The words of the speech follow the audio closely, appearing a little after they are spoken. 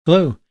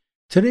Hello.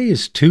 Today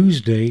is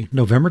Tuesday,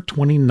 November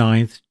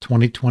 29th,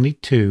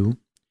 2022,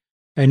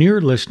 and you're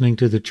listening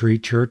to the Tree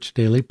Church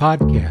Daily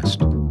Podcast.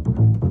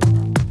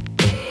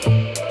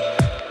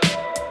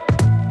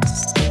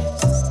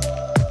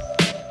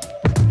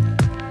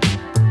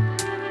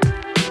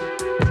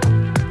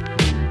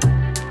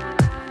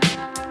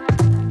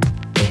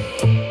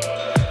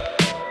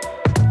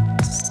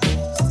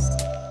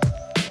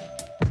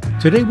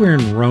 Today we're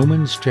in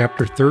Romans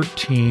chapter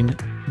 13,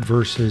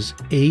 verses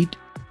 8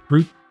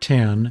 through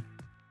 10,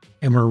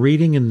 and we're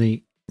reading in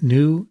the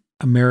New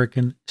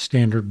American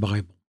Standard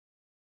Bible.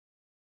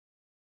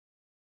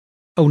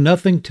 Owe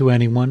nothing to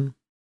anyone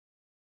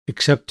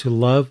except to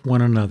love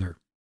one another.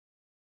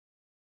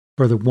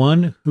 For the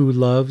one who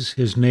loves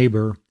his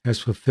neighbor has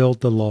fulfilled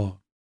the law.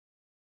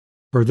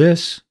 For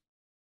this,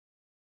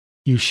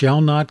 you shall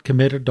not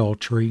commit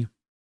adultery,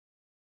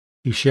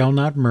 you shall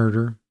not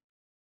murder,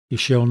 you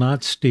shall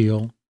not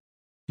steal,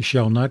 you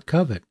shall not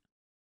covet.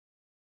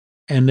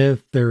 And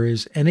if there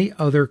is any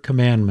other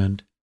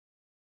commandment,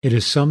 it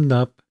is summed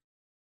up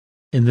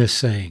in this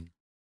saying,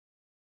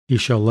 you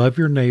shall love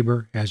your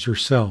neighbor as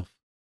yourself.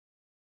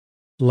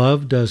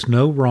 Love does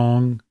no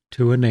wrong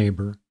to a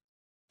neighbor,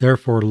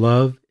 therefore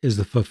love is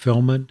the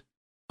fulfillment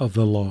of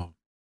the law.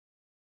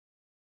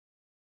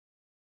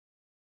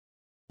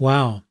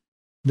 Wow,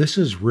 this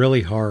is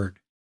really hard.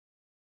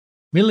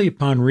 Immediately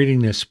upon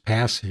reading this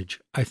passage,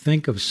 I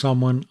think of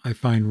someone I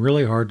find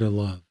really hard to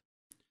love,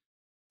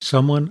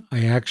 someone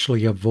I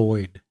actually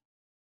avoid.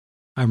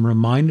 I'm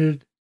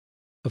reminded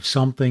of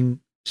something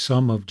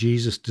some of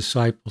Jesus'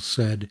 disciples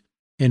said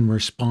in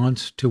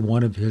response to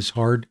one of his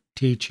hard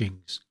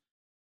teachings.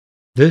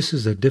 This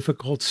is a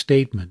difficult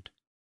statement.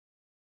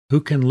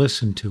 Who can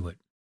listen to it?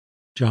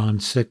 John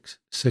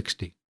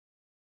 6:60.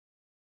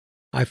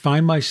 I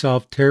find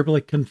myself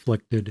terribly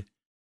conflicted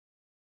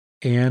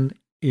and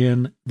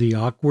in the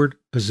awkward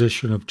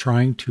position of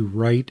trying to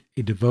write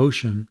a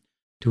devotion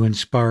to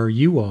inspire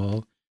you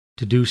all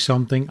to do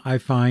something I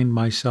find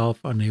myself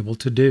unable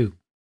to do.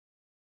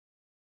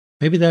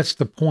 Maybe that's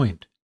the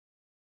point,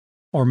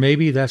 or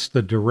maybe that's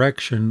the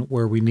direction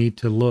where we need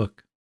to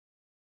look.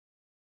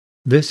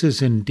 This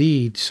is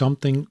indeed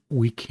something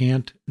we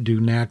can't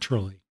do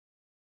naturally.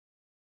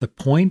 The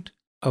point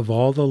of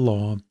all the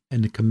law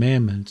and the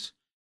commandments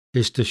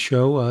is to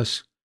show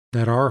us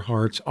that our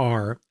hearts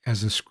are,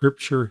 as the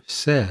Scripture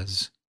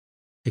says,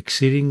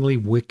 exceedingly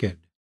wicked,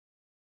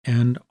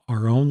 and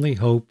our only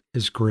hope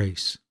is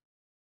grace.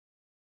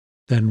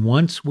 Then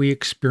once we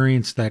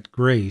experience that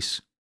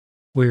grace,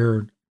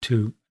 we're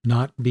to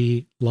not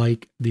be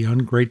like the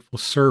ungrateful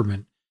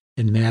servant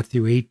in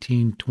Matthew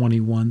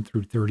 18:21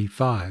 through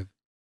 35.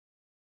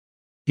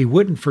 He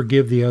wouldn't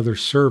forgive the other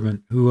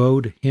servant who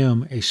owed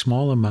him a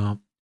small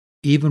amount,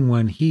 even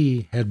when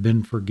he had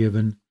been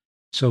forgiven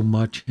so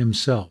much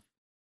himself.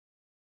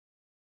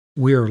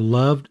 We are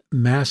loved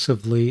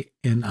massively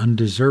and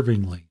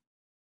undeservingly.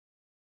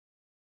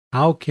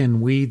 How can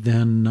we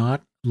then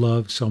not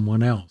love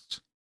someone else?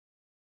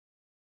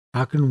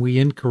 How can we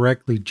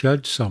incorrectly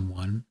judge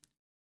someone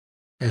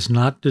as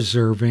not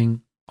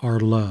deserving our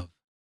love?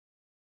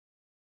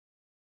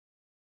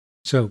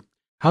 So,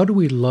 how do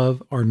we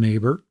love our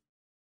neighbor?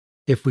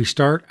 If we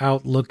start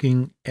out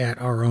looking at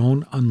our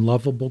own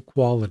unlovable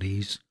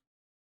qualities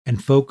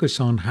and focus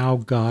on how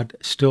God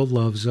still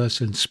loves us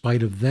in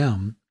spite of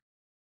them,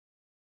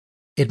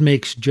 it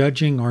makes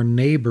judging our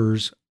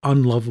neighbor's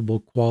unlovable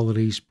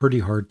qualities pretty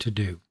hard to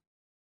do.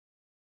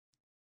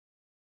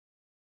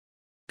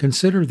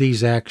 Consider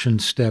these action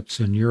steps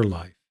in your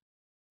life.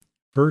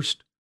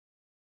 First,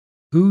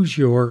 who's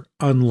your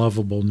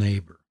unlovable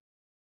neighbor?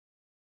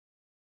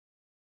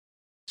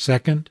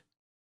 Second,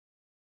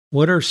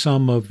 what are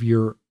some of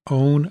your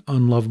own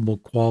unlovable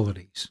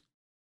qualities?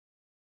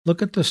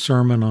 Look at the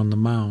Sermon on the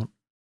Mount,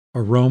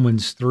 or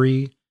Romans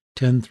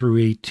 3:10 through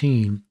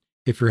 18,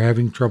 if you're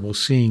having trouble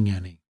seeing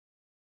any.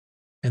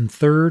 And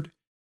third,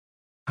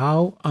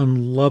 how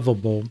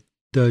unlovable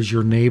does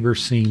your neighbor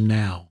seem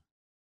now?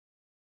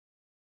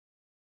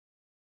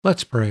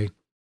 Let's pray.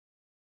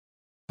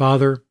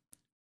 Father,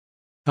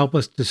 help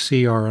us to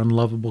see our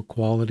unlovable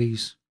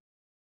qualities.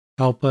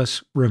 Help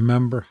us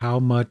remember how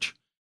much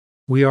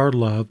we are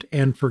loved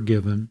and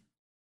forgiven,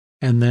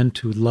 and then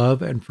to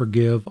love and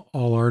forgive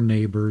all our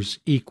neighbors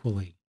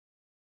equally.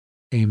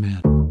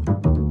 Amen.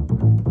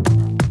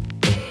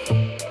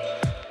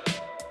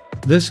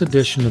 This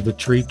edition of the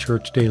Tree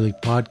Church Daily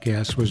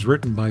Podcast was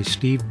written by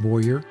Steve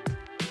Boyer,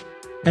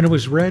 and it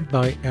was read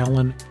by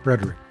Alan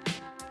Frederick.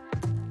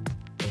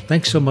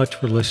 Thanks so much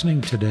for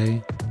listening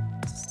today.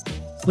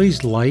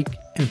 Please like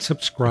and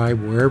subscribe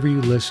wherever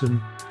you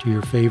listen to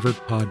your favorite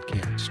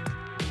podcast.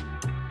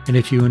 And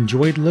if you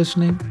enjoyed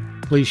listening,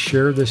 please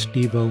share this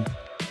Devo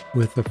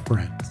with a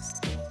friend.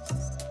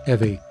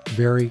 Have a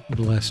very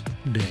blessed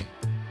day.